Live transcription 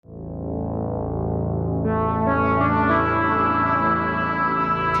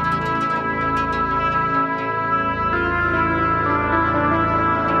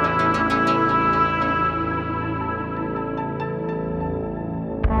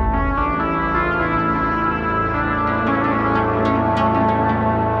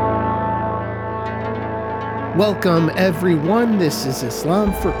Welcome, everyone. This is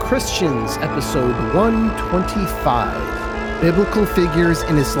Islam for Christians, episode 125. Biblical Figures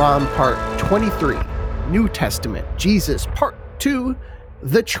in Islam, part 23. New Testament, Jesus, part 2.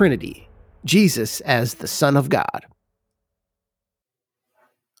 The Trinity, Jesus as the Son of God.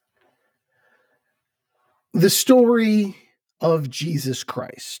 The story of Jesus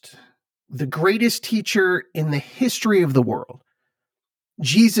Christ, the greatest teacher in the history of the world.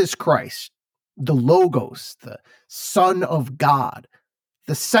 Jesus Christ, the Logos, the Son of God,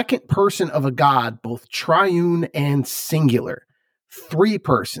 the second person of a God, both triune and singular. Three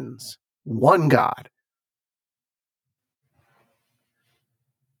persons, one God.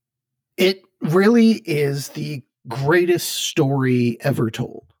 It really is the greatest story ever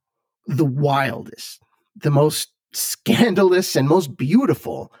told. The wildest, the most scandalous, and most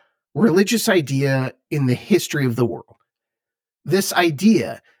beautiful religious idea in the history of the world. This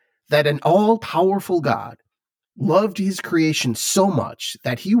idea that an all-powerful God loved his creation so much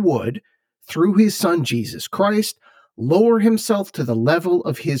that he would, through his son Jesus Christ, lower himself to the level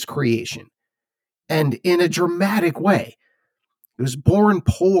of his creation. And in a dramatic way, he was born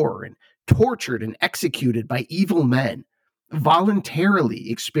poor and tortured and executed by evil men, voluntarily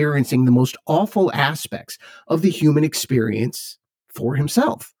experiencing the most awful aspects of the human experience for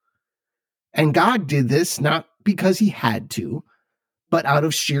himself. And God did this not because he had to, but out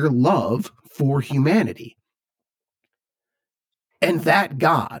of sheer love for humanity. And that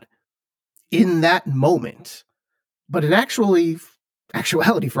God, in that moment, but in actuality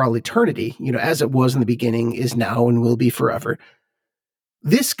for all eternity, as it was in the beginning, is now, and will be forever,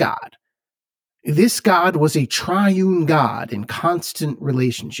 this God was a triune God in constant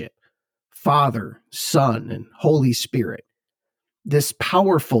relationship, Father, Son, and Holy Spirit. This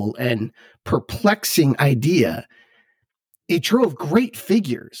powerful and perplexing idea, it drove great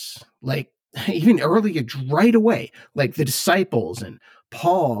figures, like even earlier, right away, like the disciples and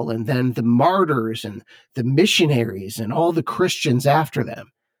Paul, and then the martyrs and the missionaries and all the Christians after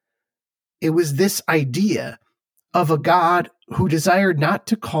them. It was this idea of a God who desired not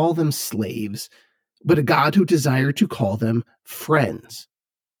to call them slaves, but a God who desired to call them friends.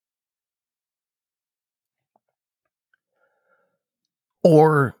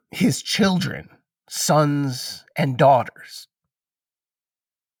 Or his children, sons and daughters.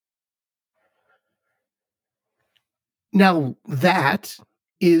 Now, that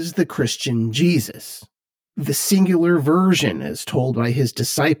is the Christian Jesus, the singular version as told by his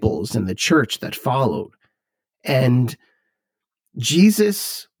disciples and the church that followed. And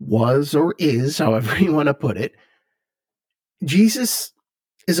Jesus was, or is, however you want to put it, Jesus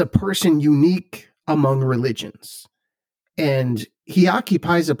is a person unique among religions. And he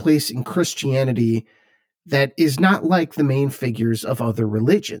occupies a place in Christianity that is not like the main figures of other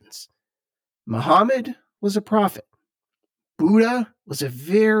religions. Muhammad was a prophet. Buddha was a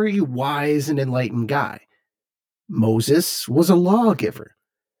very wise and enlightened guy. Moses was a lawgiver.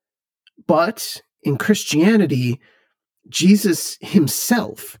 But in Christianity, Jesus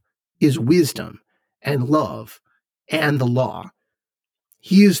himself is wisdom and love and the law.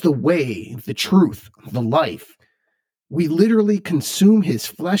 He is the way, the truth, the life. We literally consume his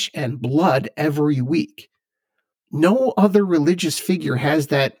flesh and blood every week. No other religious figure has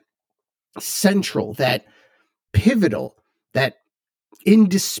that central, that pivotal, that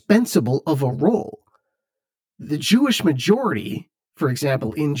indispensable of a role. The Jewish majority, for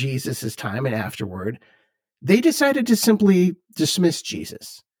example, in Jesus' time and afterward, they decided to simply dismiss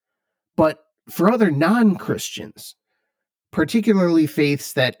Jesus. But for other non-Christians, particularly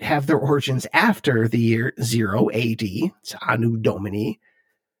faiths that have their origins after the year 0 AD, it's Anno Domini,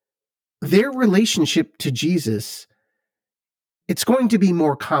 their relationship to Jesus, it's going to be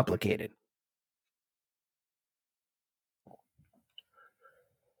more complicated.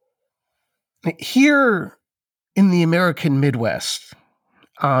 Here in the American Midwest,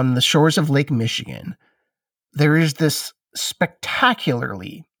 on the shores of Lake Michigan, there is this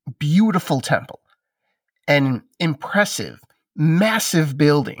spectacularly beautiful temple, an impressive, massive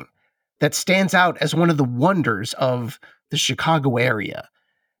building that stands out as one of the wonders of the Chicago area,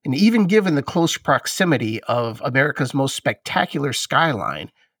 and even given the close proximity of America's most spectacular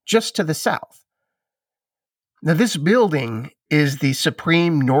skyline just to the south. Now, this building is the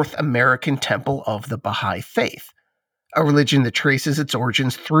supreme North American temple of the Baha'i faith, a religion that traces its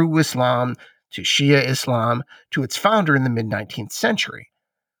origins through Islam to Shia Islam to its founder in the mid-19th century.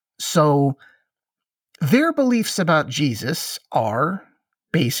 So, their beliefs about Jesus are,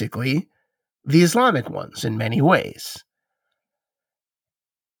 basically, the Islamic ones in many ways.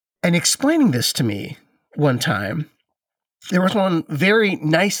 And explaining this to me one time, there was one very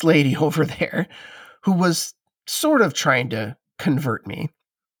nice lady over there who was sort of trying to convert me.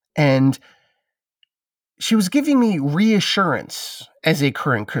 And she was giving me reassurance as a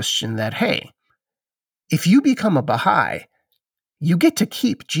current Christian that, hey, if you become a Baha'i, you get to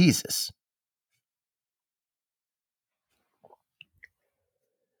keep Jesus.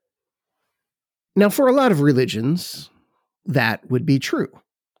 Now, for a lot of religions, that would be true.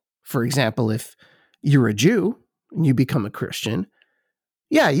 For example, if you're a Jew and you become a Christian,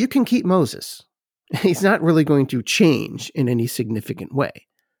 yeah, you can keep Moses. He's not really going to change in any significant way.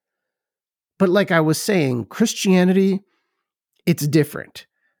 But like I was saying, Christianity, it's different.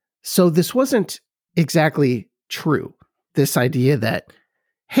 So this wasn't exactly true. This idea that,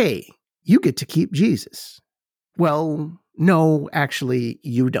 hey, you get to keep Jesus. Well, no, actually,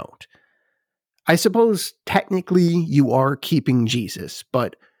 you don't. I suppose technically you are keeping Jesus,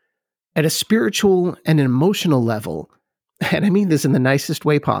 but at a spiritual and an emotional level, and I mean this in the nicest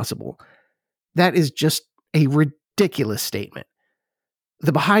way possible, that is just a ridiculous statement.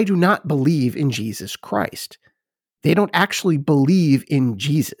 The Baha'i do not believe in Jesus Christ. They don't actually believe in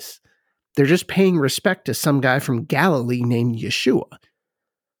Jesus. They're just paying respect to some guy from Galilee named Yeshua.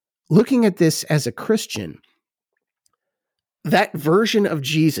 Looking at this as a Christian, that version of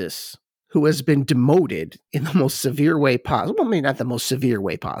Jesus who has been demoted in the most severe way possible, well, maybe not the most severe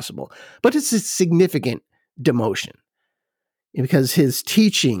way possible, but it's a significant demotion because his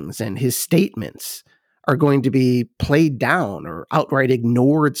teachings and his statements are going to be played down or outright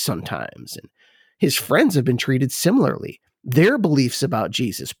ignored sometimes. And his friends have been treated similarly. Their beliefs about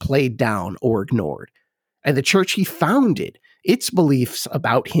Jesus played down or ignored. And the church he founded, its beliefs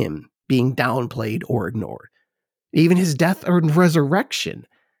about him being downplayed or ignored. Even his death and resurrection,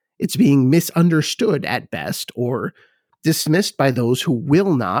 it's being misunderstood at best or dismissed by those who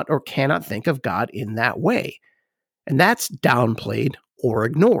will not or cannot think of God in that way. And that's downplayed or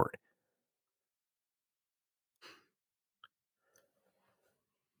ignored.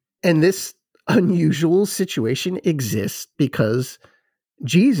 And this unusual situation exists because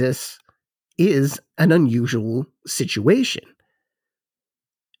Jesus is an unusual situation.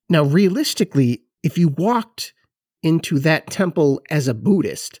 Now, realistically, if you walked into that temple as a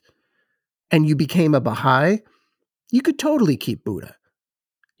Buddhist and you became a Baha'i, you could totally keep Buddha.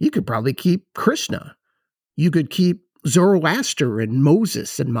 You could probably keep Krishna. You could keep Zoroaster and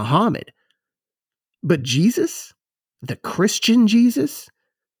Moses and Muhammad. But Jesus, the Christian Jesus,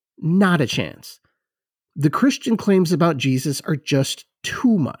 not a chance. The Christian claims about Jesus are just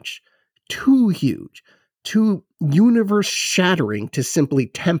too much, too huge, too universe-shattering to simply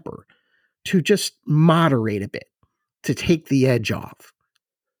temper, to just moderate a bit, to take the edge off.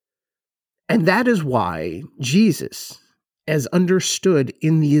 And that is why Jesus, as understood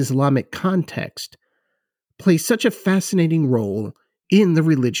in the Islamic context, plays such a fascinating role in the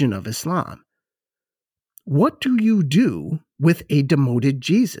religion of Islam. What do you do with a demoted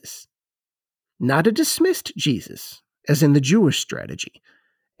Jesus? Not a dismissed Jesus, as in the Jewish strategy,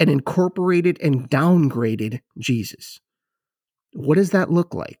 an incorporated and downgraded Jesus. What does that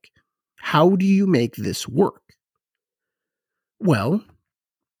look like? How do you make this work? Well,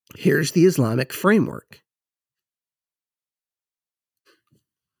 here's the Islamic framework.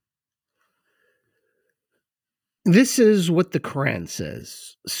 This is what the Quran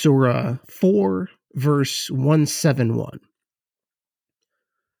says, Surah 4, verse 171.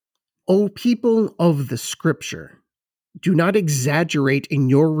 O people of the Scripture, do not exaggerate in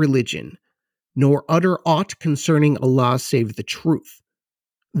your religion, nor utter aught concerning Allah save the truth.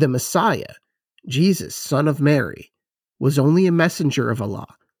 The Messiah, Jesus, son of Mary, was only a messenger of Allah,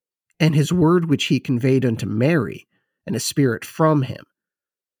 and his word which he conveyed unto Mary, and a spirit from him.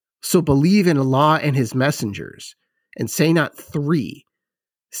 So believe in Allah and his messengers, and say not three.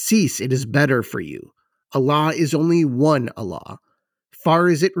 Cease, it is better for you. Allah is only one Allah. Far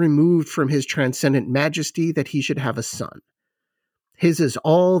is it removed from his transcendent majesty that he should have a son. His is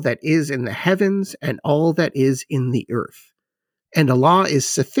all that is in the heavens and all that is in the earth. And Allah is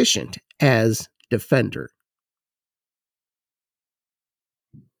sufficient as defender.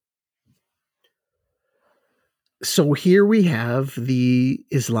 So here we have the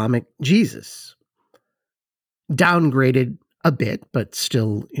Islamic Jesus, downgraded a bit, but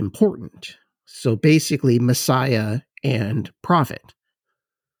still important. So basically, Messiah and prophet.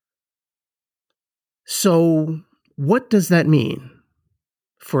 So what does that mean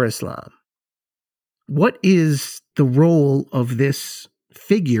for Islam? What is the role of this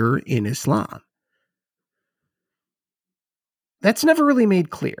figure in Islam? That's never really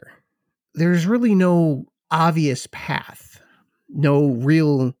made clear. There's really no obvious path, no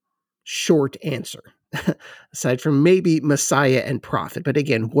real short answer, aside from maybe Messiah and prophet. But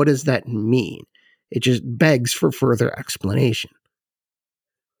again, what does that mean? It just begs for further explanation.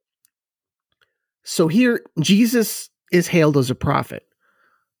 So here, Jesus is hailed as a prophet,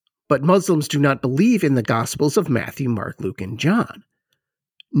 but Muslims do not believe in the Gospels of Matthew, Mark, Luke, and John.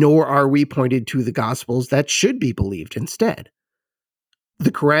 Nor are we pointed to the Gospels that should be believed instead.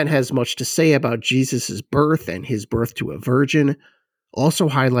 The Quran has much to say about Jesus' birth and his birth to a virgin, also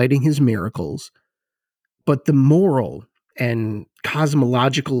highlighting his miracles. But the moral and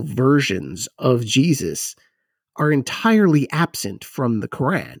cosmological versions of Jesus are entirely absent from the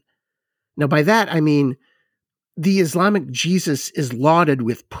Quran. Now, by that, I mean the Islamic Jesus is lauded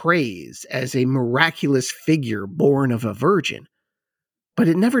with praise as a miraculous figure born of a virgin, but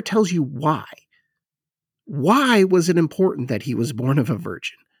it never tells you why. Why was it important that he was born of a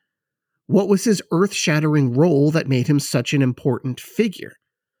virgin? What was his earth-shattering role that made him such an important figure?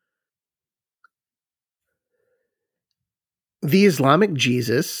 The Islamic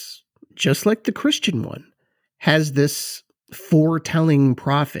Jesus, just like the Christian one, has this foretelling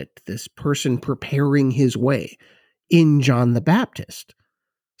prophet, this person preparing his way in John the Baptist.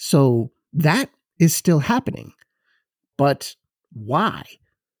 So that is still happening. But why?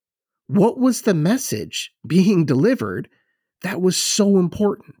 What was the message being delivered that was so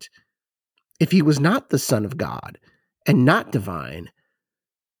important? If he was not the Son of God and not divine,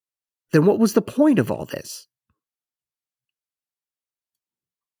 then what was the point of all this?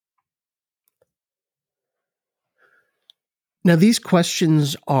 Now, these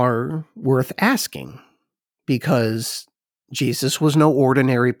questions are worth asking because Jesus was no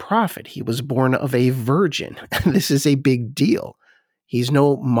ordinary prophet. He was born of a virgin. This is a big deal. He's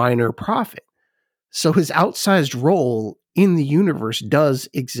no minor prophet. So his outsized role in the universe does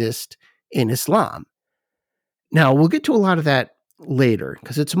exist in Islam. Now, we'll get to a lot of that later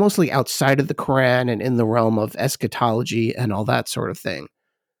because it's mostly outside of the Quran and in the realm of eschatology and all that sort of thing.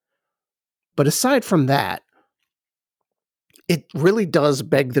 But aside from that, it really does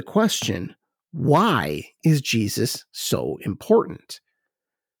beg the question, why is Jesus so important?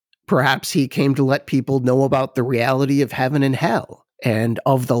 Perhaps he came to let people know about the reality of heaven and hell and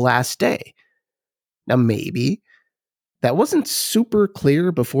of the last day. Now, maybe that wasn't super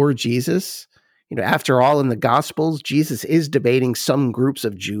clear before Jesus. After all, in the Gospels, Jesus is debating some groups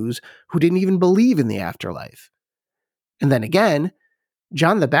of Jews who didn't even believe in the afterlife. And then again,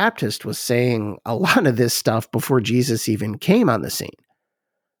 John the Baptist was saying a lot of this stuff before Jesus even came on the scene.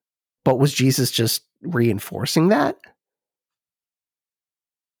 But was Jesus just reinforcing that?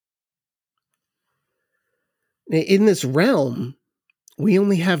 In this realm, we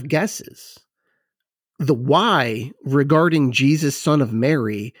only have guesses. The why regarding Jesus, son of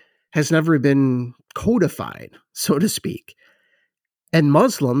Mary, has never been codified, so to speak. And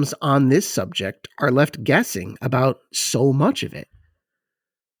Muslims on this subject are left guessing about so much of it.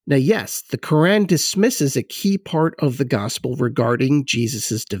 Now, yes, the Quran dismisses a key part of the gospel regarding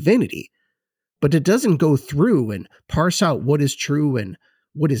Jesus' divinity, but it doesn't go through and parse out what is true and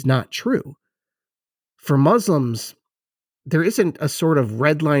what is not true. For Muslims, there isn't a sort of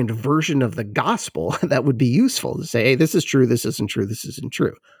redlined version of the gospel that would be useful to say, hey, this is true, this isn't true, this isn't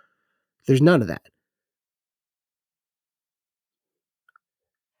true. There's none of that.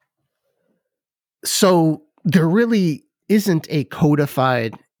 So there really isn't a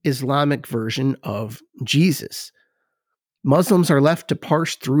codified Islamic version of Jesus. Muslims are left to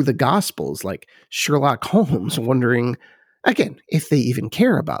parse through the Gospels like Sherlock Holmes, wondering, again, if they even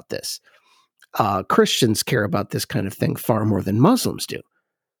care about this. Christians care about this kind of thing far more than Muslims do.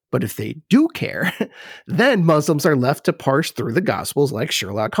 But if they do care, then Muslims are left to parse through the Gospels like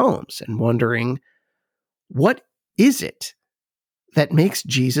Sherlock Holmes and wondering, what is it that makes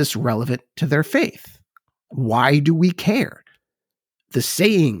Jesus relevant to their faith? Why do we care? The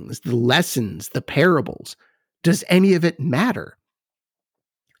sayings, the lessons, the parables, does any of it matter?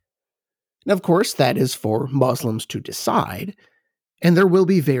 And of course, that is for Muslims to decide, and there will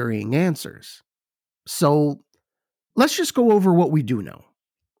be varying answers. So let's just go over what we do know.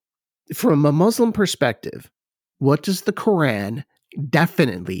 From a Muslim perspective, what does the Quran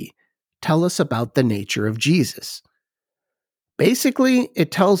definitely tell us about the nature of Jesus? Basically,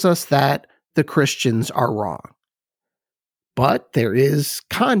 it tells us that the Christians are wrong. But there is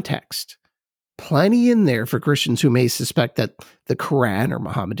context. Plenty in there for Christians who may suspect that the Quran, or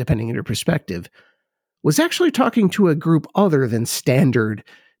Muhammad, depending on your perspective, was actually talking to a group other than standard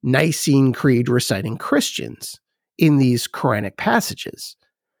Nicene Creed reciting Christians in these Quranic passages.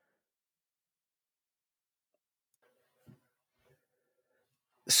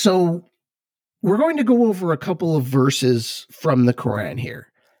 So we're going to go over a couple of verses from the Quran here.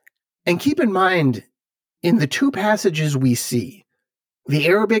 And keep in mind, in the two passages we see, The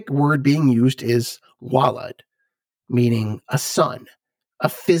Arabic word being used is walad, meaning a son, a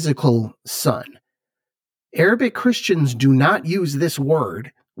physical son. Arabic Christians do not use this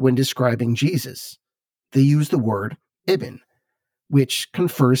word when describing Jesus. They use the word ibn, which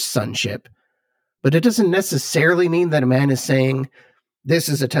confers sonship, but it doesn't necessarily mean that a man is saying, this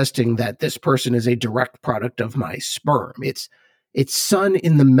is attesting that this person is a direct product of my sperm. It's son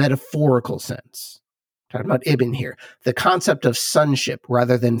in the metaphorical sense. Talking about ibn here, the concept of sonship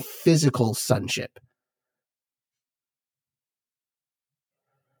rather than physical sonship.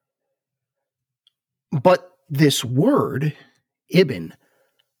 But this word, ibn,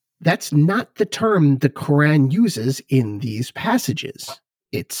 that's not the term the Quran uses in these passages.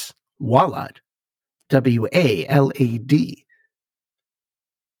 It's walad, W-A-L-A-D.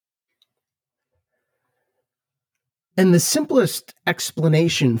 And the simplest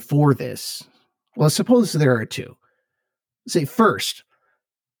explanation for this, well, suppose there are two. Say first,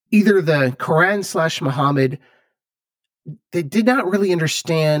 either the Quran / Muhammad, they did not really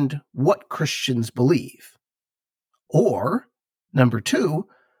understand what Christians believe. Or, number two,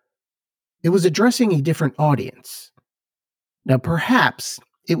 it was addressing a different audience. Now, perhaps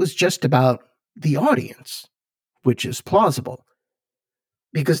it was just about the audience, which is plausible,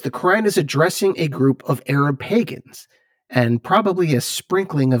 because the Quran is addressing a group of Arab pagans and probably a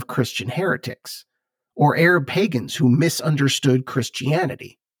sprinkling of Christian heretics, or Arab pagans who misunderstood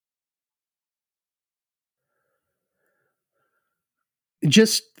Christianity.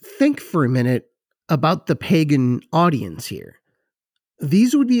 Just think for a minute about the pagan audience here.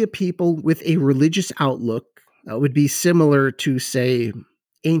 These would be a people with a religious outlook that would be similar to, say,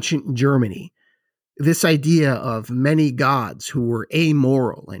 ancient Germany. This idea of many gods who were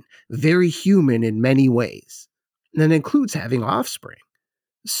amoral and very human in many ways. And that includes having offspring.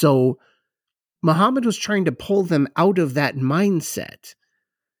 So Muhammad was trying to pull them out of that mindset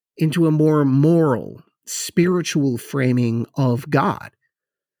into a more moral, spiritual framing of God.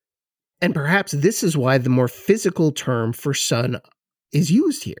 And perhaps this is why the more physical term for son is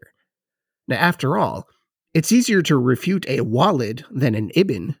used here. Now, after all, it's easier to refute a walid than an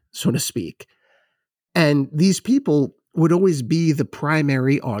ibn, so to speak. And these people would always be the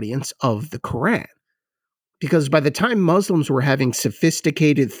primary audience of the Quran. Because by the time Muslims were having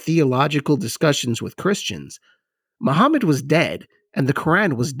sophisticated theological discussions with Christians, Muhammad was dead and the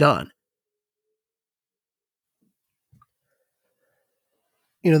Quran was done.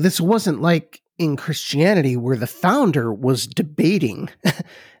 This wasn't like in Christianity where the founder was debating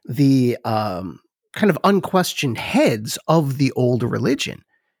the kind of unquestioned heads of the old religion.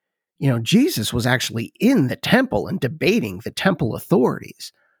 Jesus was actually in the temple and debating the temple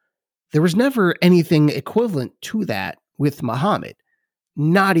authorities. There was never anything equivalent to that with Muhammad,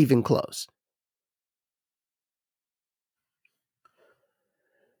 not even close.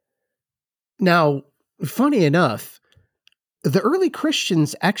 Now, funny enough, the early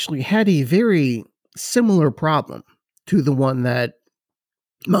Christians actually had a very similar problem to the one that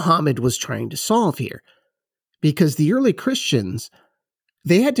Muhammad was trying to solve here. Because the early Christians,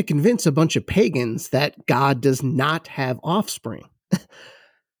 they had to convince a bunch of pagans that God does not have offspring.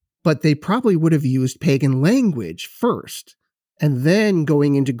 But they probably would have used pagan language first, and then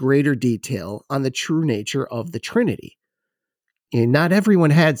going into greater detail on the true nature of the Trinity. And not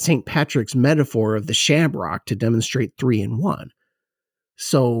everyone had St. Patrick's metaphor of the shamrock to demonstrate 3 in 1.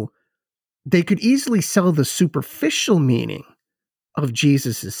 So they could easily sell the superficial meaning of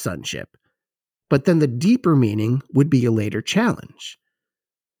Jesus' sonship, but then the deeper meaning would be a later challenge.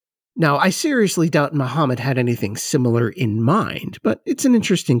 Now, I seriously doubt Muhammad had anything similar in mind, but it's an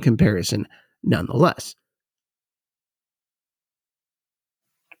interesting comparison nonetheless.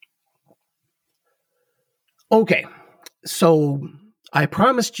 Okay, so I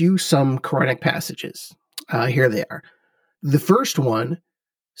promised you some Quranic passages. Here they are. The first one,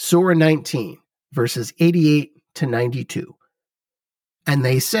 Surah 19, verses 88 to 92. And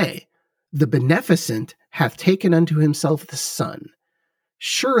they say, "The Beneficent hath taken unto himself the Son.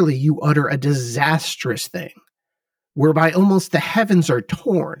 Surely you utter a disastrous thing, whereby almost the heavens are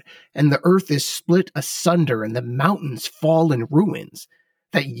torn, and the earth is split asunder, and the mountains fall in ruins,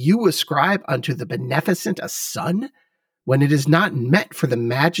 that you ascribe unto the Beneficent a son, when it is not meet for the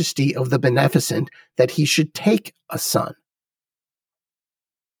majesty of the Beneficent that he should take a son."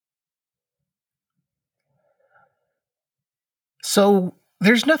 So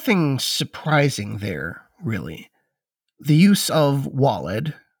there's nothing surprising there, really. The use of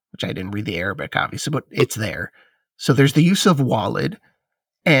walid, which I didn't read the Arabic, obviously, but it's there. So there's the use of walid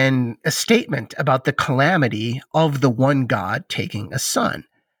and a statement about the calamity of the one God taking a son.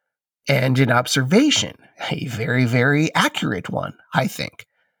 And an observation, a very, very accurate one, I think,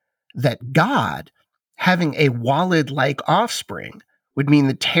 that God having a Walid-like offspring would mean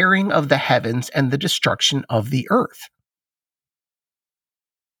the tearing of the heavens and the destruction of the earth.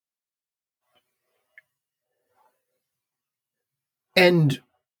 And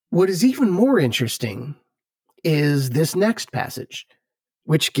what is even more interesting is this next passage,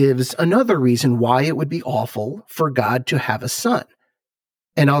 which gives another reason why it would be awful for God to have a son,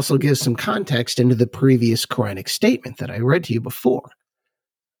 and also gives some context into the previous Quranic statement that I read to you before.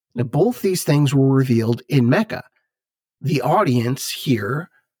 Now, both these things were revealed in Mecca. The audience here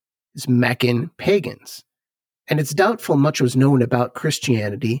is Meccan pagans, and it's doubtful much was known about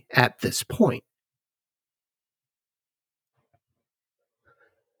Christianity at this point.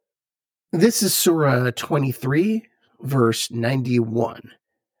 This is Surah 23, verse 91.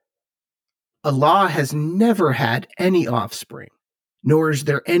 Allah has never had any offspring, nor is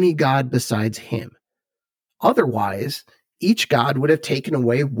there any God besides him. Otherwise, each God would have taken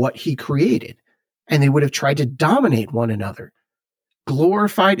away what he created, and they would have tried to dominate one another.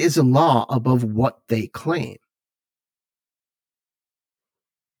 Glorified is Allah above what they claim.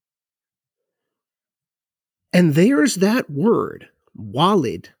 And there's that word,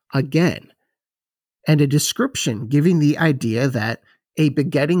 Walid, again, and a description giving the idea that a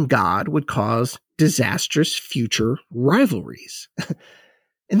begetting God would cause disastrous future rivalries.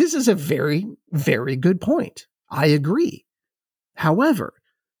 And this is a very, very good point. I agree. However,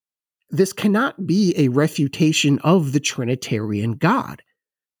 this cannot be a refutation of the Trinitarian God,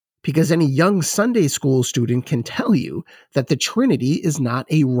 because any young Sunday school student can tell you that the Trinity is not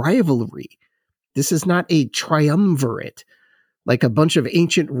a rivalry. This is not a triumvirate, like a bunch of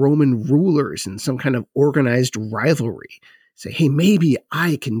ancient Roman rulers in some kind of organized rivalry. Say, hey, maybe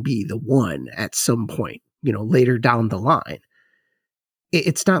I can be the one at some point, later down the line.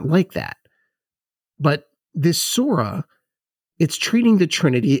 It's not like that. But this surah, it's treating the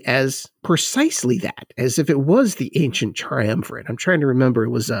Trinity as precisely that, as if it was the ancient triumvirate. I'm trying to remember,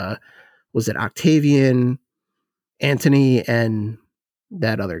 was it Octavian, Antony, and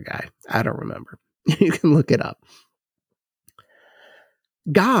that other guy? I don't remember. You can look it up.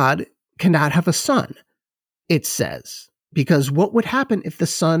 God cannot have a son, it says, because what would happen if the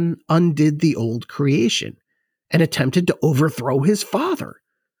son undid the old creation and attempted to overthrow his father?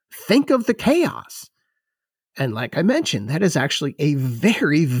 Think of the chaos. And like I mentioned, that is actually a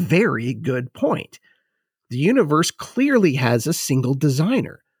very, very good point. The universe clearly has a single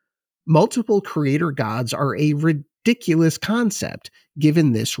designer. Multiple creator gods are a ridiculous concept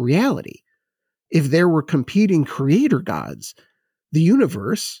given this reality. If there were competing creator gods, the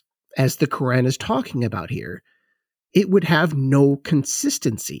universe, as the Quran is talking about here, it would have no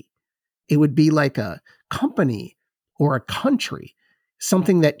consistency. It would be like a company or a country,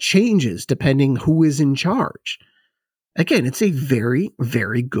 something that changes depending who is in charge. Again, it's a very,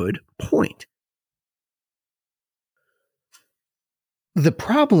 very good point. The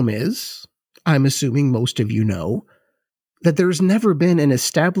problem is, I'm assuming most of you know, that there's never been an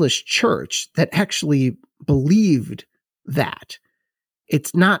established church that actually believed that.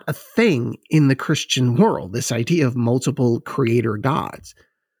 It's not a thing in the Christian world, this idea of multiple creator gods.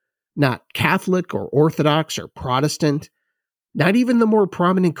 Not Catholic or Orthodox or Protestant, not even the more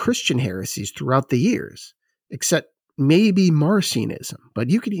prominent Christian heresies throughout the years, except maybe Marcionism. But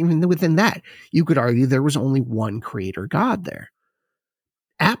you could even, within that, you could argue there was only one creator God there.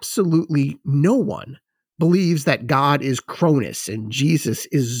 Absolutely no one believes that God is Cronus and Jesus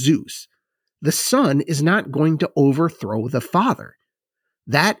is Zeus. The Son is not going to overthrow the Father.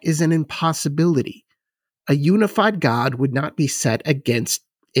 That is an impossibility. A unified God would not be set against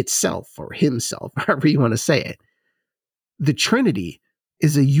itself or himself, however you want to say it. The Trinity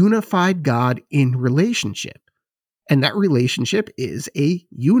is a unified God in relationship, and that relationship is a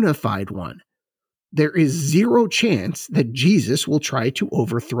unified one. There is zero chance that Jesus will try to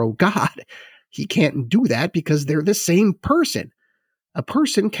overthrow God. He can't do that because they're the same person. A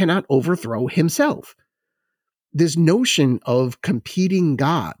person cannot overthrow himself. This notion of competing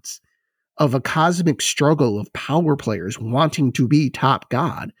gods, of a cosmic struggle of power players wanting to be top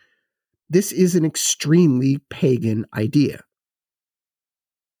god, this is an extremely pagan idea.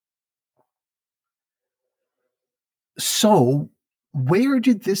 So, where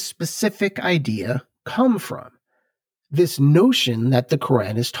did this specific idea come from? This notion that the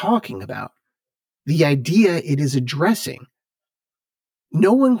Quran is talking about, the idea it is addressing.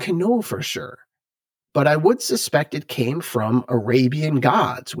 No one can know for sure, but I would suspect it came from Arabian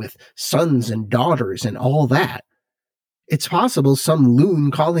gods with sons and daughters and all that. It's possible some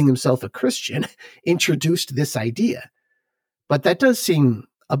loon calling himself a Christian introduced this idea, but that does seem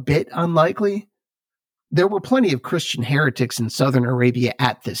a bit unlikely. There were plenty of Christian heretics in southern Arabia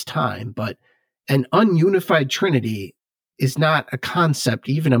at this time, but an ununified Trinity is not a concept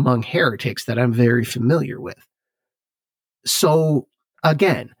even among heretics that I'm very familiar with. So,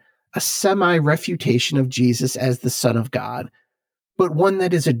 again, a semi-refutation of Jesus as the Son of God, but one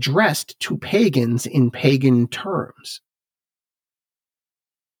that is addressed to pagans in pagan terms.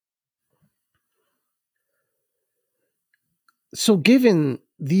 So, given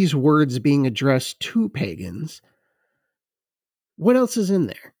these words being addressed to pagans, what else is in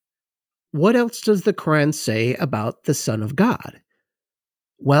there? What else does the Quran say about the Son of God?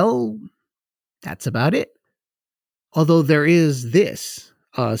 Well, that's about it. Although there is this,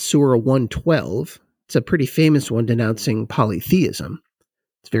 Surah 112. It's a pretty famous one denouncing polytheism.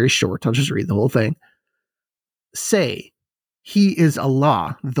 It's very short. I'll just read the whole thing. Say, He is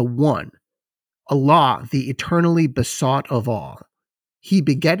Allah, the One, Allah, the eternally besought of all. He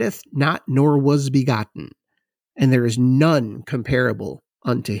begetteth not nor was begotten, and there is none comparable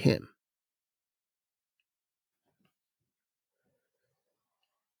unto him.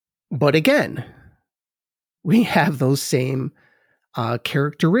 But again, we have those same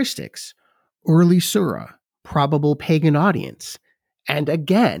characteristics. Early surah, probable pagan audience. And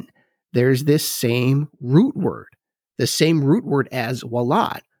again, there's this same root word, the same root word as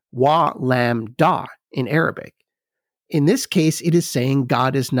walad, wa lam da in Arabic. In this case, it is saying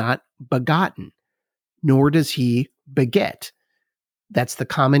God is not begotten, nor does he beget. That's the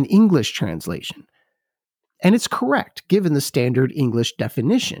common English translation. And it's correct, given the standard English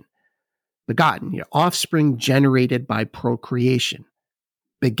definition. Begotten, offspring generated by procreation.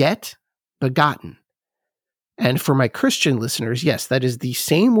 Beget, begotten. And for my Christian listeners, yes, that is the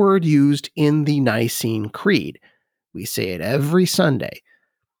same word used in the Nicene Creed. We say it every Sunday.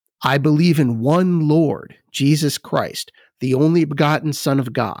 I believe in one Lord, Jesus Christ, the only begotten Son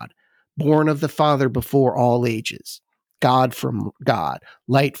of God, born of the Father before all ages, God from God,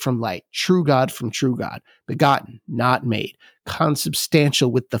 light from light, true God from true God, begotten, not made,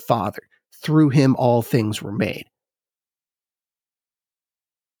 consubstantial with the Father. Through him all things were made.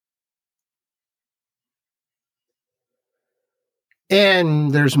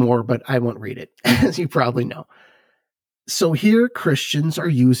 And there's more, but I won't read it, as you probably know. So here Christians are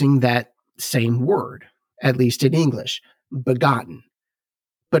using that same word, at least in English, begotten.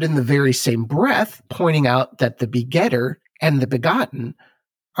 But in the very same breath, pointing out that the begetter and the begotten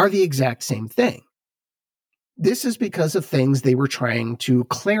are the exact same thing. This is because of things they were trying to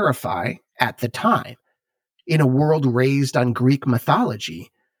clarify at the time. In a world raised on Greek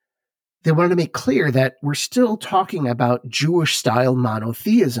mythology, they wanted to make clear that we're still talking about Jewish-style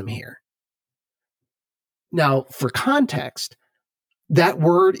monotheism here. Now, for context, that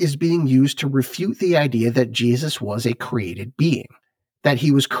word is being used to refute the idea that Jesus was a created being, that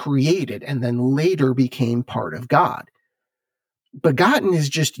he was created and then later became part of God. Begotten is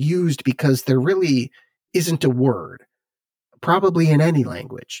just used because there really isn't a word, probably in any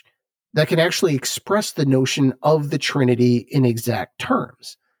language, that can actually express the notion of the Trinity in exact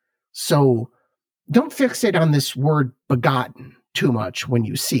terms. So don't fixate on this word begotten too much when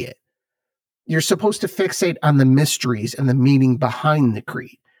you see it. You're supposed to fixate on the mysteries and the meaning behind the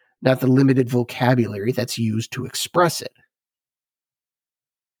creed, not the limited vocabulary that's used to express it.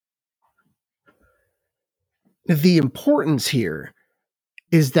 The importance here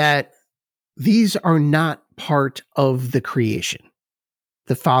is that these are not part of the creation,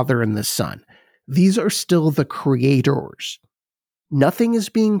 the Father and the Son. These are still the creators. Nothing is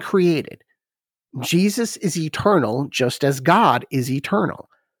being created. Jesus is eternal just as God is eternal,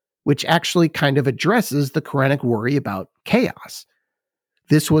 which actually kind of addresses the Quranic worry about chaos.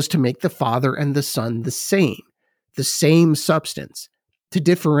 This was to make the Father and the Son the same substance, to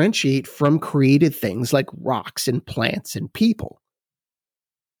differentiate from created things like rocks and plants and people.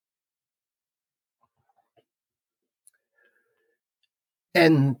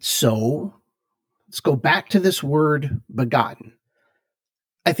 And so, let's go back to this word begotten.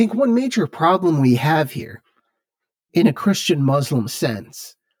 I think one major problem we have here, in a Christian Muslim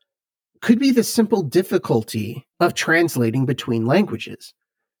sense, could be the simple difficulty of translating between languages.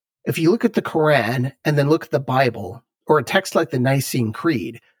 If you look at the Quran and then look at the Bible, or a text like the Nicene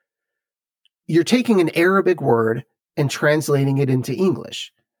Creed, you're taking an Arabic word and translating it into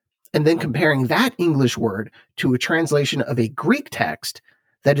English, and then comparing that English word to a translation of a Greek text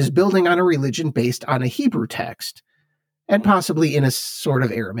that is building on a religion based on a Hebrew text, and possibly in a sort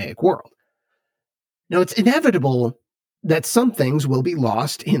of Aramaic world. Now, it's inevitable that some things will be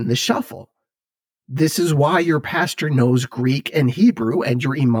lost in the shuffle. This is why your pastor knows Greek and Hebrew and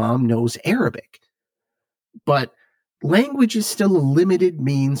your imam knows Arabic. But language is still a limited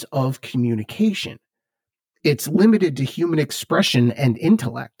means of communication. It's limited to human expression and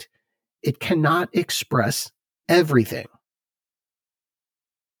intellect. It cannot express everything.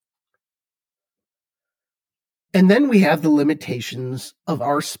 And then we have the limitations of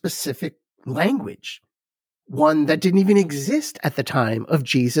our specific language, one that didn't even exist at the time of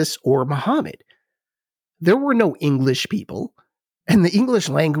Jesus or Muhammad. There were no English people, and the English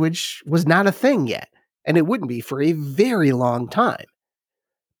language was not a thing yet, and it wouldn't be for a very long time.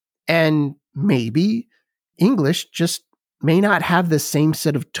 And maybe English just may not have the same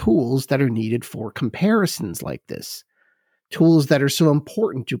set of tools that are needed for comparisons like this. Tools that are so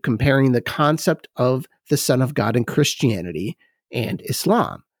important to comparing the concept of the Son of God in Christianity and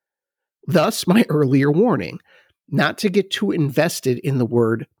Islam. Thus, my earlier warning, not to get too invested in the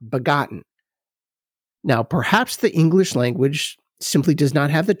word begotten. Now, perhaps the English language simply does not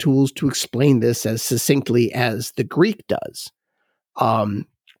have the tools to explain this as succinctly as the Greek does.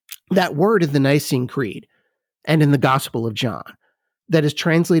 That word in the Nicene Creed and in the Gospel of John that is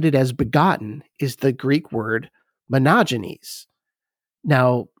translated as begotten is the Greek word monogenes.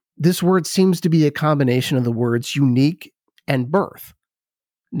 Now, this word seems to be a combination of the words unique and birth.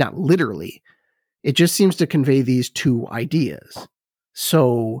 Not literally. It just seems to convey these two ideas.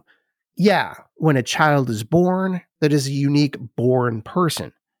 So, yeah, when a child is born, that is a unique born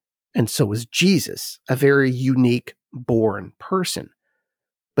person. And so is Jesus, a very unique born person.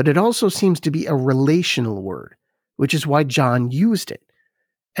 But it also seems to be a relational word, which is why John used it.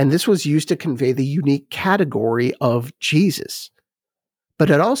 And this was used to convey the unique category of Jesus. But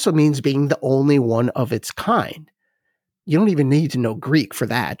it also means being the only one of its kind. You don't even need to know Greek for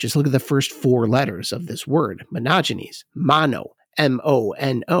that. Just look at the first four letters of this word, monogenes, mono,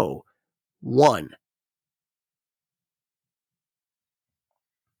 M-O-N-O, one.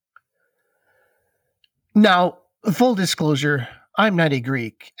 Now, full disclosure, I'm not a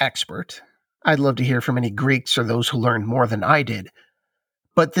Greek expert. I'd love to hear from any Greeks or those who learned more than I did.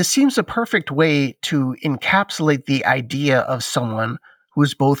 But this seems a perfect way to encapsulate the idea of someone who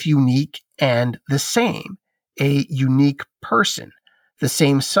is both unique and the same, a unique person, the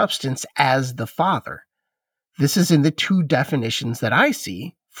same substance as the Father. This is in the two definitions that I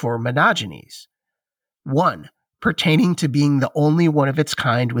see for monogenes. One, pertaining to being the only one of its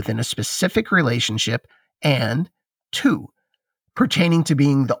kind within a specific relationship, and two, pertaining to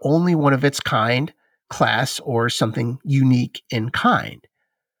being the only one of its kind, class, or something unique in kind.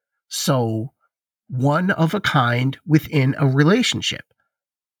 So, one of a kind within a relationship,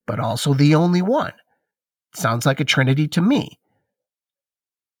 but also the only one. Sounds like a Trinity to me.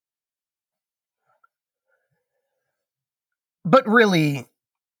 But really,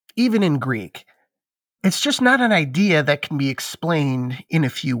 even in Greek, it's just not an idea that can be explained in a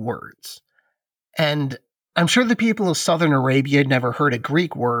few words. And I'm sure the people of southern Arabia never heard a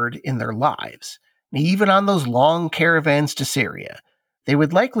Greek word in their lives. Even on those long caravans to Syria, they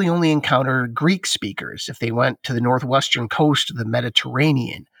would likely only encounter Greek speakers if they went to the northwestern coast of the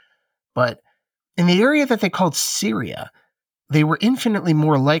Mediterranean. But in the area that they called Syria, they were infinitely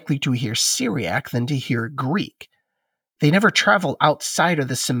more likely to hear Syriac than to hear Greek. They never traveled outside of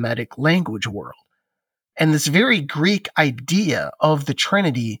the Semitic language world. And this very Greek idea of the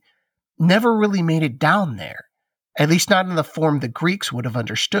Trinity never really made it down there, at least not in the form the Greeks would have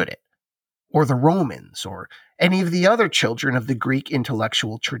understood it, or the Romans, or any of the other children of the Greek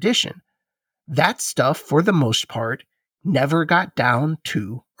intellectual tradition. That stuff, for the most part, never got down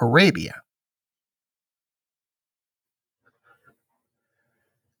to Arabia.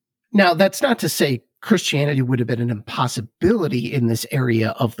 Now, that's not to say Christianity would have been an impossibility in this area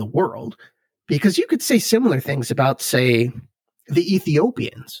of the world, because you could say similar things about, say, the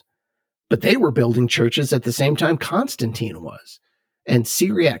Ethiopians. But they were building churches at the same time Constantine was. And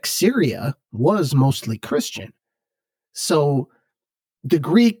Syriac Syria was mostly Christian. So the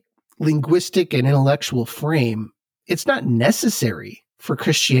Greek linguistic and intellectual frame, it's not necessary for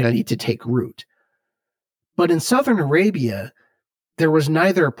Christianity to take root. But in southern Arabia, there was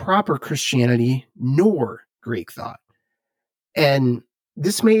neither a proper Christianity nor Greek thought. And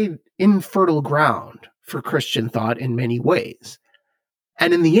this made infertile ground for Christian thought in many ways.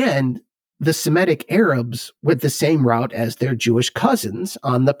 And in the end, the Semitic Arabs went the same route as their Jewish cousins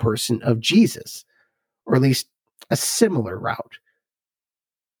on the person of Jesus, or at least a similar route.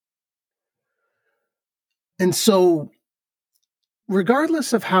 And so,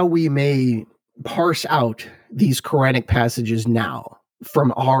 regardless of how we may parse out these Quranic passages now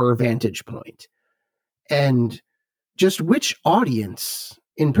from our vantage point, and just which audience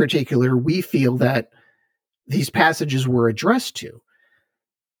in particular we feel that these passages were addressed to,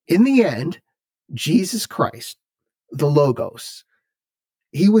 in the end, Jesus Christ, the Logos.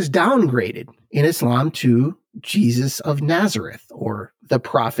 He was downgraded in Islam to Jesus of Nazareth, or the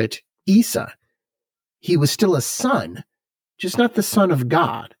prophet Isa. He was still a son, just not the Son of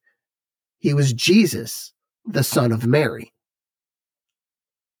God. He was Jesus, the Son of Mary.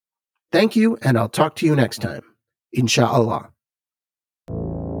 Thank you, and I'll talk to you next time. Insha'Allah.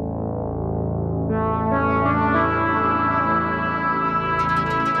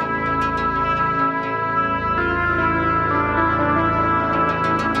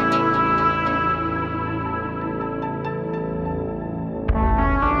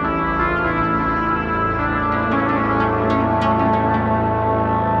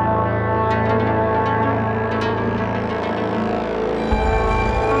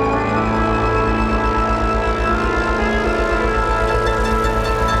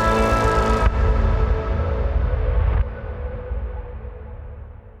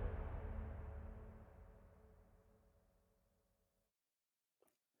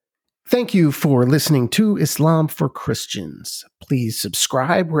 Thank you for listening to Islam for Christians. Please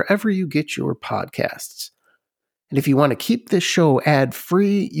subscribe wherever you get your podcasts. And if you want to keep this show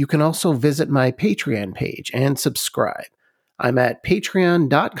ad-free, you can also visit my Patreon page and subscribe. I'm at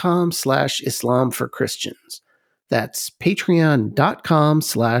patreon.com/Islam for Christians. That's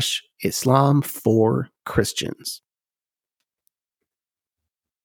patreon.com/Islam for Christians.